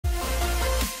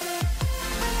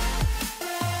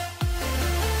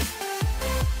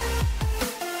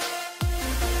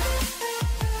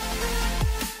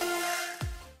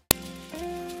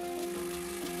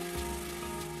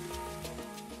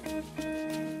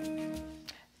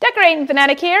Decorating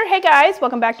Fanatic here. Hey guys,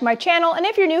 welcome back to my channel, and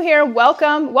if you're new here,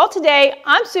 welcome. Well, today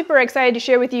I'm super excited to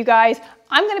share with you guys.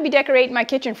 I'm going to be decorating my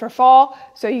kitchen for fall,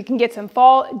 so you can get some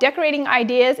fall decorating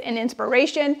ideas and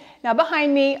inspiration. Now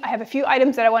behind me, I have a few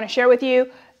items that I want to share with you.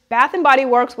 Bath & Body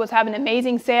Works was having an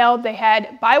amazing sale. They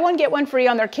had buy one, get one free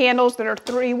on their candles that are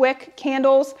 3-wick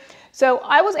candles. So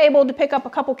I was able to pick up a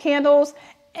couple candles,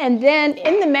 and then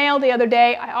in the mail the other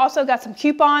day, I also got some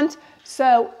coupons.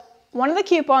 So one of the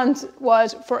coupons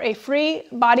was for a free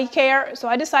body care, so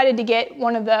I decided to get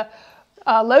one of the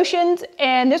lotions,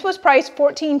 and this was priced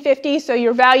 $14.50, so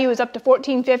your value is up to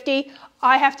 $14.50.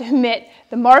 I have to admit,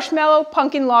 the marshmallow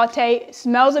pumpkin latte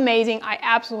smells amazing. I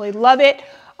absolutely love it.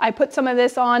 I put some of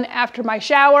this on after my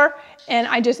shower, and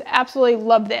I just absolutely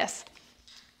love this.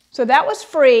 So that was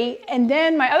free, and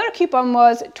then my other coupon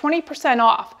was 20%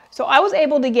 off. So I was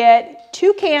able to get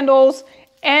 2 candles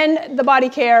and the body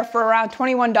care for around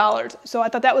 $21. So I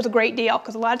thought that was a great deal,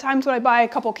 because a lot of times when I buy a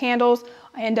couple candles,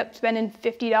 I end up spending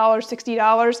 $50,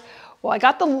 $60. Well, I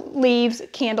got the leaves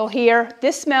candle here.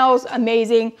 This smells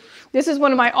amazing. This is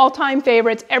one of my all-time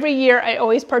favorites. Every year I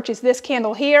always purchase this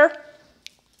candle here.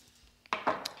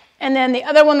 And then the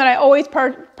other one that I always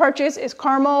purchase is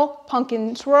Caramel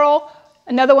Pumpkin Swirl,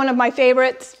 another one of my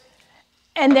favorites.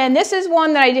 And then this is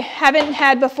one that I haven't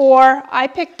had before. I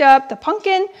picked up the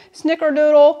Pumpkin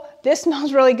Snickerdoodle. This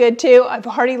smells really good too. I've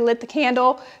already lit the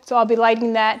candle, so I'll be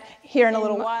lighting that here in a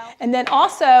little while. And then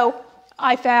also,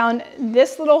 I found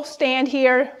this little stand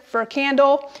here for a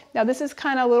candle. Now this is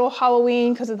kind of a little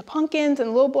Halloween because of the pumpkins and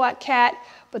a little black cat,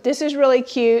 but this is really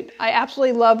cute. I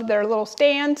absolutely love their little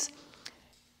stands.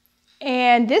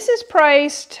 And this is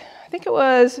priced, I think it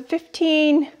was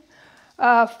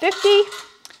 $15.50.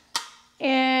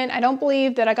 And I don't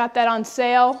believe that I got that on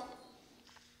sale,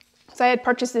 because I had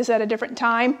purchased this at a different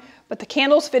time, but the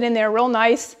candles fit in there real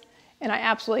nice, and I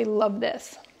absolutely love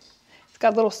this. It's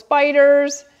got little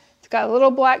spiders, it's got a little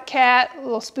black cat, a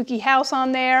little spooky house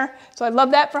on there, so I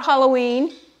love that for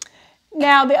Halloween.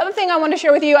 Now, the other thing I want to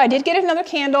share with you, I did get another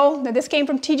candle. Now, this came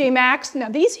from TJ Maxx. Now,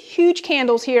 these huge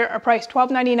candles here are priced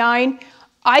 $12.99.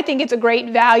 I think it's a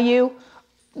great value,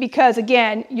 because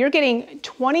again, you're getting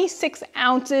 26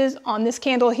 ounces on this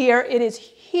candle here. It is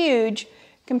huge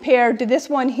compared to this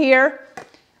one here.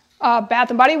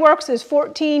 Bath & Body Works is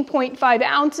 14.5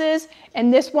 ounces,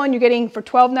 and this one you're getting for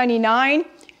 $12.99.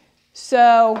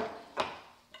 So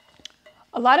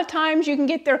a lot of times you can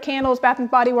get their candles, Bath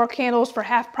 & Body Works candles, for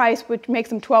half price, which makes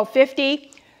them $12.50.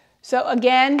 So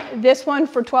again, this one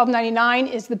for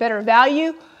 $12.99 is the better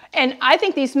value, and I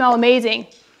think these smell amazing.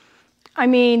 I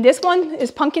mean, this one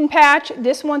is pumpkin patch.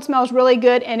 This one smells really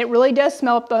good, and it really does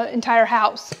smell up the entire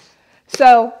house.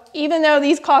 So even though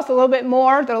these cost a little bit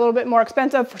more, they're a little bit more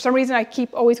expensive. For some reason, I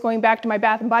keep always going back to my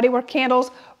Bath & Body Works candles,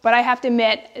 but I have to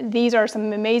admit, these are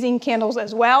some amazing candles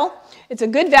as well. It's a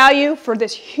good value for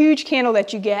this huge candle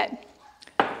that you get.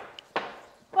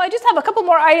 Well, I just have a couple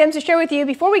more items to share with you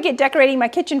before we get decorating my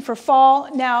kitchen for fall.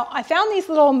 Now, I found these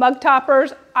little mug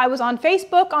toppers. I was on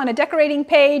Facebook on a decorating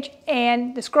page,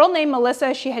 and this girl named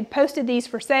Melissa, she had posted these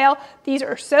for sale. These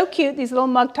are so cute, these little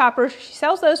mug toppers. She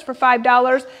sells those for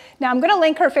 $5. Now, I'm going to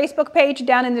link her Facebook page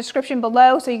down in the description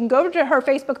below, so you can go over to her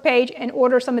Facebook page and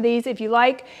order some of these if you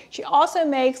like. She also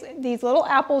makes these little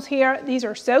apples here. These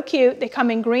are so cute. They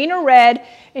come in green or red,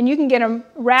 and you can get them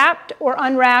wrapped or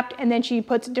unwrapped, and then she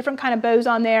puts different kind of bows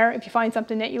on there. If you find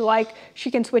something that you like, she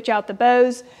can switch out the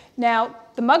bows. Now,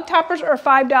 the mug toppers are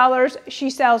 $5. She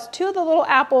sells 2 of the little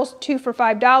apples, 2 for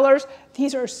 $5.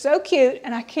 These are so cute,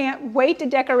 and I can't wait to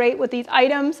decorate with these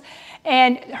items.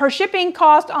 And her shipping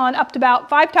cost on up to about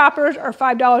 5 toppers are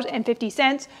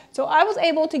 $5.50. So I was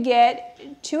able to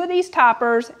get 2 of these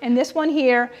toppers, and this one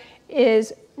here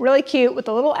is really cute with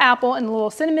a little apple and a little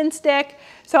cinnamon stick.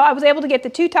 So I was able to get the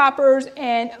 2 toppers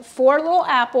and 4 little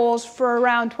apples for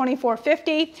around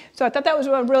 $24.50. So I thought that was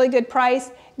a really good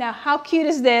price. Now, how cute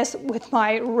is this with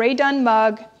my Rae Dunn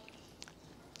mug?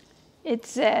 It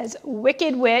says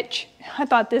Wicked Witch. I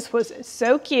thought this was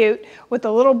so cute with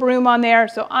the little broom on there.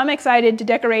 So I'm excited to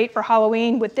decorate for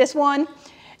Halloween with this one.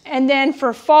 And then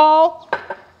for fall,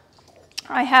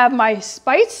 I have my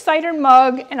spiced cider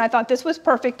mug, and I thought this was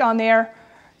perfect on there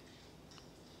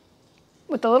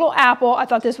with the little apple. I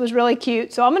thought this was really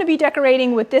cute. So I'm going to be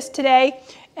decorating with this today.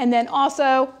 And then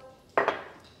also,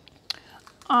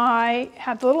 I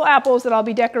have the little apples that I'll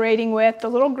be decorating with, the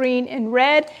little green and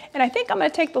red. And I think I'm going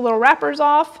to take the little wrappers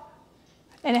off.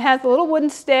 And it has the little wooden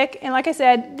stick. And like I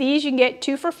said, these you can get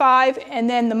 2 for $5. And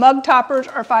then the mug toppers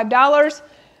are $5.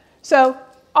 So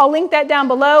I'll link that down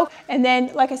below. And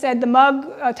then, like I said, the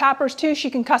mug toppers too, she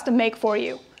can custom make for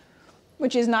you,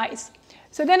 which is nice.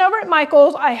 So then over at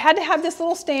Michael's, I had to have this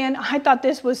little stand. I thought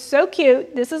this was so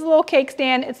cute. This is a little cake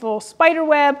stand. It's a little spider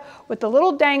web with the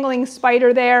little dangling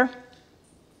spider there.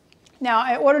 Now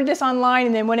I ordered this online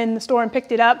and then went in the store and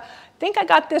picked it up. I think I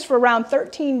got this for around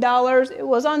 $13. It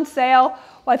was on sale.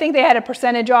 Well, I think they had a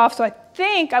percentage off, so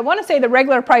I want to say the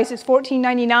regular price is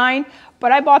 $14.99,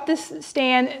 but I bought this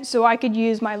stand so I could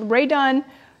use my Ray Dunn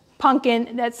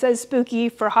pumpkin that says spooky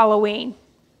for Halloween.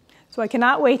 So I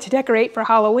cannot wait to decorate for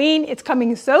Halloween. It's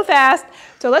coming so fast.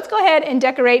 So let's go ahead and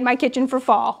decorate my kitchen for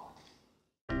fall.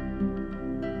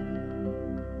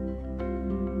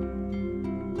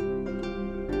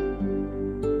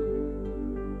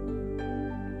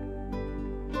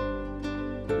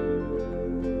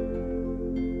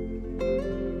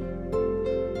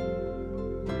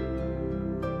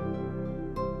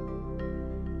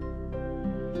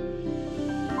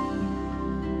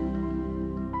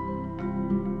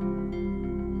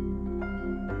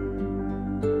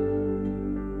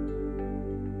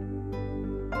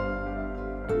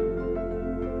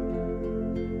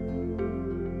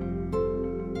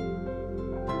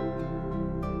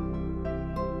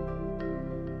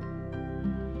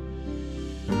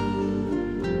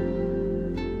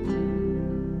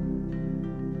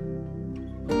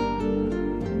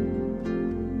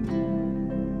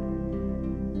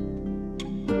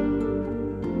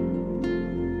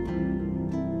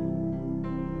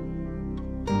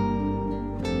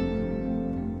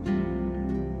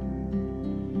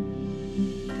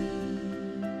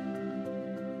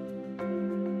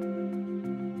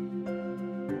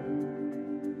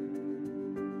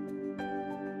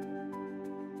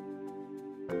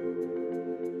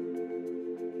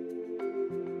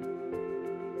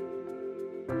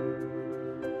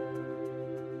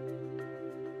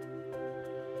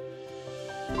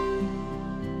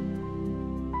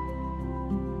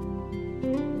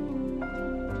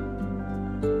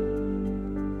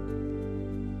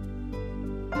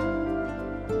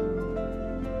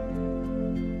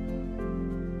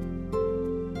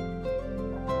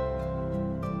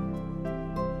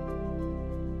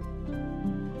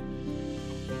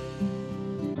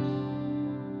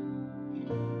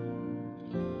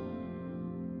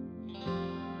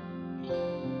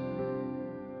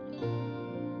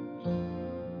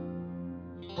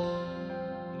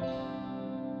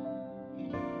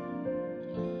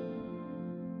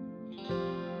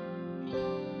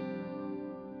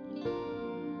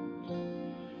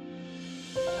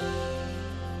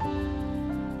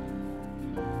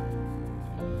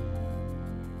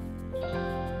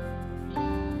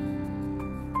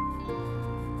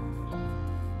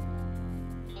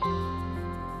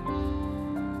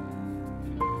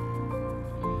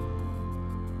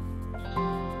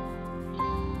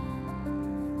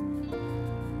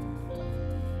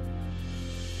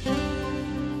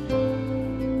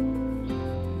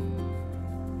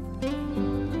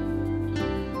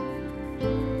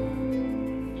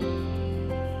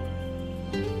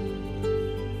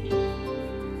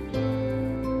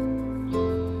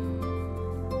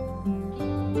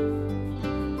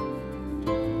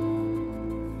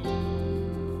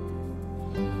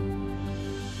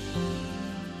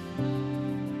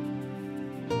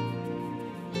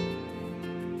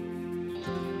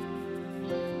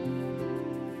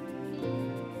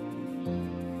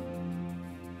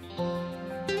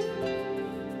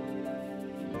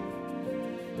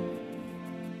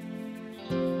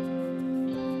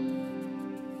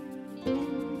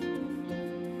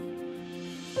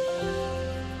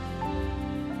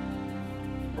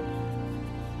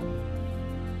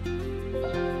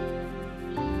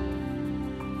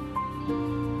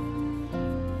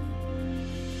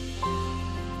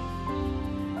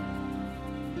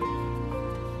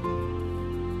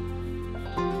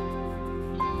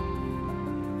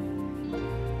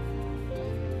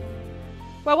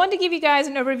 Well, I wanted to give you guys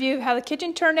an overview of how the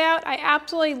kitchen turned out. I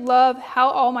absolutely love how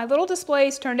all my little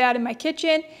displays turned out in my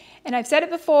kitchen. And I've said it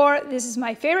before, this is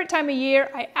my favorite time of year.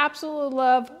 I absolutely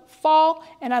love fall,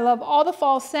 and I love all the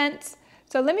fall scents.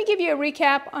 So let me give you a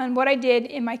recap on what I did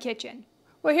in my kitchen.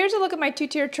 Well, here's a look at my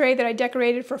two-tier tray that I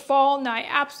decorated for fall. Now, I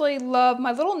absolutely love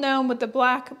my little gnome with the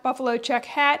black buffalo check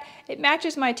hat. It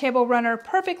matches my table runner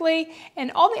perfectly,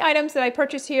 and all the items that I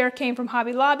purchased here came from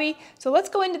Hobby Lobby. So let's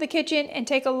go into the kitchen and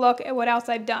take a look at what else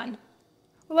I've done.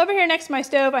 Well, over here next to my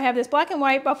stove, I have this black and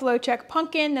white buffalo check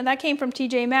pumpkin. Now, that came from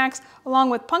TJ Maxx,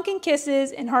 along with pumpkin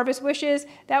kisses and harvest wishes.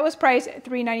 That was priced at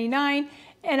 $3.99.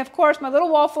 And of course, my little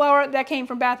wallflower, that came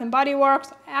from Bath & Body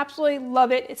Works. I absolutely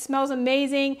love it. It smells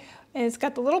amazing. And it's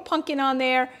got the little pumpkin on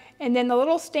there. And then the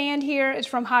little stand here is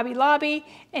from Hobby Lobby.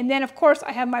 And then, of course,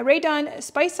 I have my Ray Dunn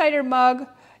Spice Cider mug.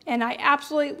 And I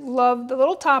absolutely love the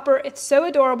little topper. It's so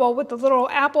adorable with the little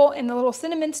apple and the little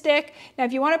cinnamon stick. Now,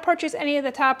 if you want to purchase any of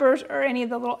the toppers or any of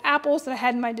the little apples that I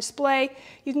had in my display,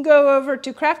 you can go over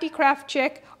to Crafty Craft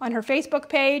Chick on her Facebook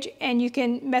page, and you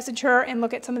can message her and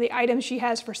look at some of the items she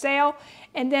has for sale.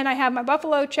 And then I have my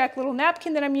buffalo check little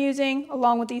napkin that I'm using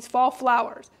along with these fall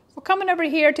flowers. We're coming over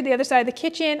here to the other side of the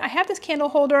kitchen. I have this candle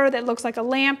holder that looks like a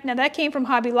lamp. Now that came from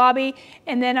Hobby Lobby.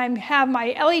 And then I have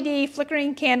my LED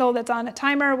flickering candle that's on a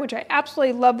timer, which I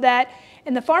absolutely love that.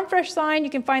 And the Farm Fresh sign, you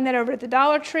can find that over at the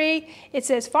Dollar Tree. It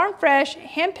says Farm Fresh,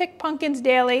 hand-picked pumpkins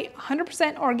daily,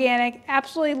 100% organic.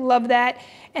 Absolutely love that.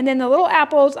 And then the little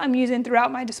apples I'm using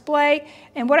throughout my display.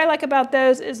 And what I like about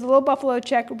those is the little buffalo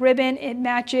check ribbon. It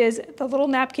matches the little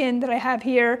napkin that I have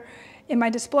here in my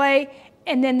display.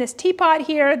 And then this teapot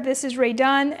here, this is Ray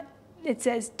Dunn. It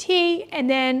says tea. And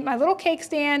then my little cake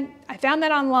stand, I found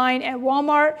that online at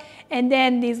Walmart. And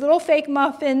then these little fake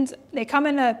muffins, they come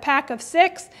in a pack of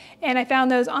 6, and I found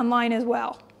those online as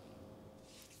well.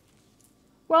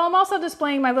 Well, I'm also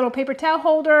displaying my little paper towel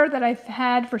holder that I've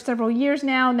had for several years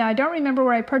now. Now, I don't remember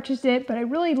where I purchased it, but I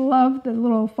really love the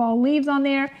little fall leaves on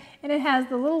there. And it has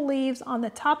the little leaves on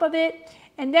the top of it.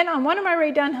 And then on one of my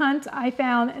Ray Dunn hunts, I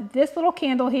found this little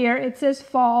candle here. It says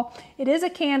fall. It is a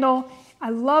candle. I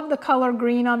love the color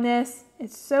green on this.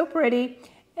 It's so pretty.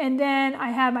 And then I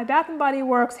have my Bath & Body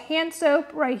Works hand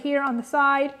soap right here on the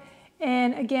side.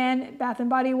 And again, Bath &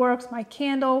 Body Works, my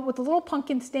candle with a little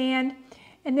pumpkin stand.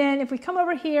 And then if we come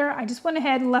over here, I just went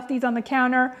ahead and left these on the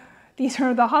counter. These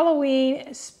are the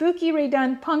Halloween spooky Ray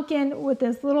Dunn pumpkin with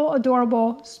this little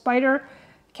adorable spider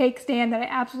cake stand that I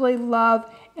absolutely love.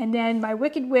 And then my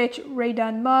Wicked Witch Ray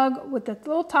Dunn mug with the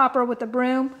little topper with the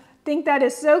broom. Think that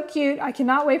is so cute. I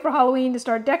cannot wait for Halloween to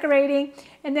start decorating.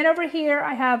 And then over here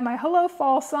I have my Hello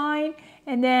Fall sign,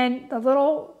 and then the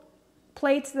little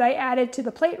plates that I added to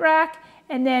the plate rack.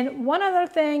 And then one other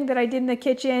thing that I did in the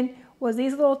kitchen was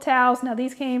these little towels. Now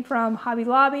these came from Hobby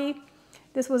Lobby.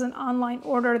 This was an online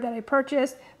order that I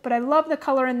purchased, but I love the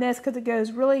color in this because it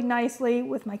goes really nicely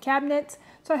with my cabinets.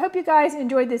 So I hope you guys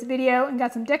enjoyed this video and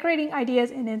got some decorating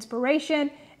ideas and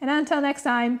inspiration. And until next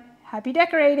time, happy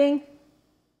decorating!